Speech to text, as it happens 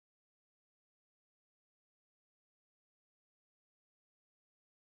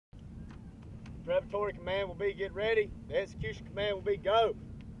preparatory command will be get ready. The execution command will be go.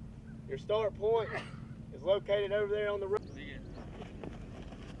 Your start point is located over there on the road.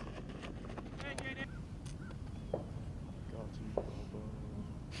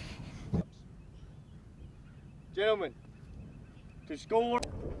 Gentlemen, to score.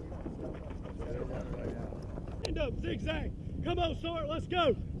 End up, zigzag. Come on, Sergeant, let's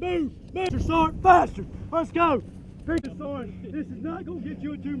go. Move, move. Sergeant, faster. Let's go. Pick it, Sergeant. This is not going to get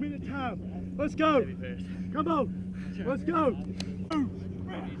you a 2-minute time. Let's go. Come on. Let's go. Move.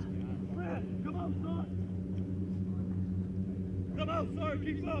 Fred, come on, Sergeant. Come on, Sergeant,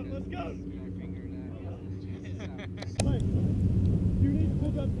 keep up. Let's go. You need to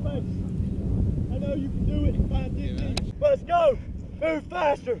pick up space. I know you can do it in 5-15. Let's go. Move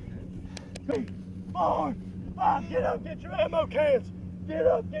faster. 2, 4, 5. Get up. Get your ammo cans. Get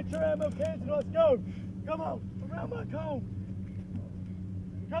up. Get your ammo cans and let's go. Come on. Around my cone.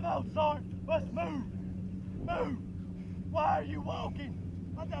 Come on, Sergeant. Let's move. Move. Why are you walking?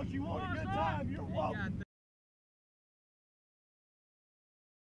 I thought you wanted a good time. You're walking.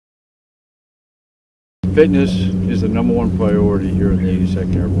 Fitness is the #1 priority here in the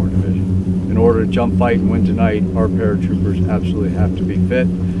 82nd Airborne Division. In order to jump, fight, and win tonight, our paratroopers absolutely have to be fit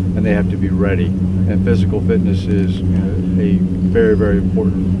and they have to be ready. And physical fitness is a very, very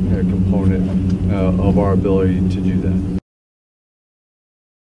important component of our ability to do that.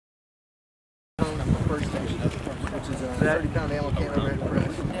 First station, which is a 30-pound ammo can overhead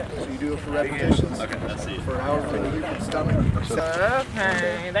press. So you do it for repetitions. Okay, that's it. For however many you can stomach.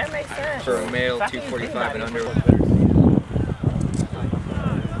 Okay, that makes sense. For a male, 245 and under.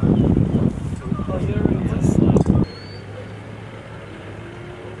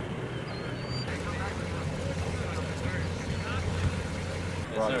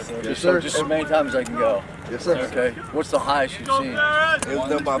 Yes, sir. Just as many times as I can go. Yes, sir. Okay. What's the highest you've seen? It was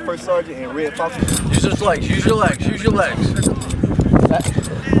done by First Sergeant in Red Fox. Use those legs. Use your legs. Use your legs.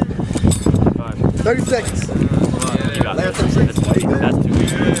 30 seconds. You got Last 30 seconds. That's too big.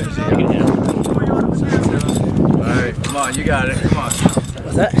 All right. Come on. You got it. Come on.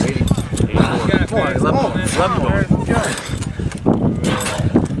 What's that? 80. Come on. 11 more. 11 more.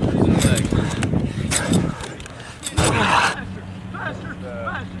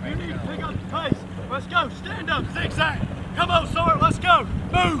 You need to pick up the pace. Let's go. Stand up. Zigzag. Come on, Sergeant. Let's go.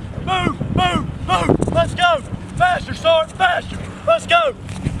 Move, move, move, move. Let's go. Faster, Sergeant. Faster. Let's go.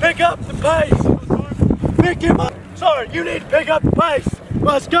 Pick up the pace. Pick him up. Sergeant, you need to pick up the pace.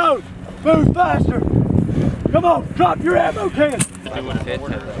 Let's go. Move faster. Come on. Drop your ammo can.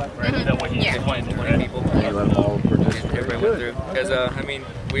 Because I mean,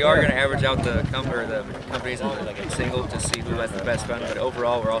 we are going to average out the companies in single to see who has the best fun, but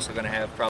overall we're also going to have probably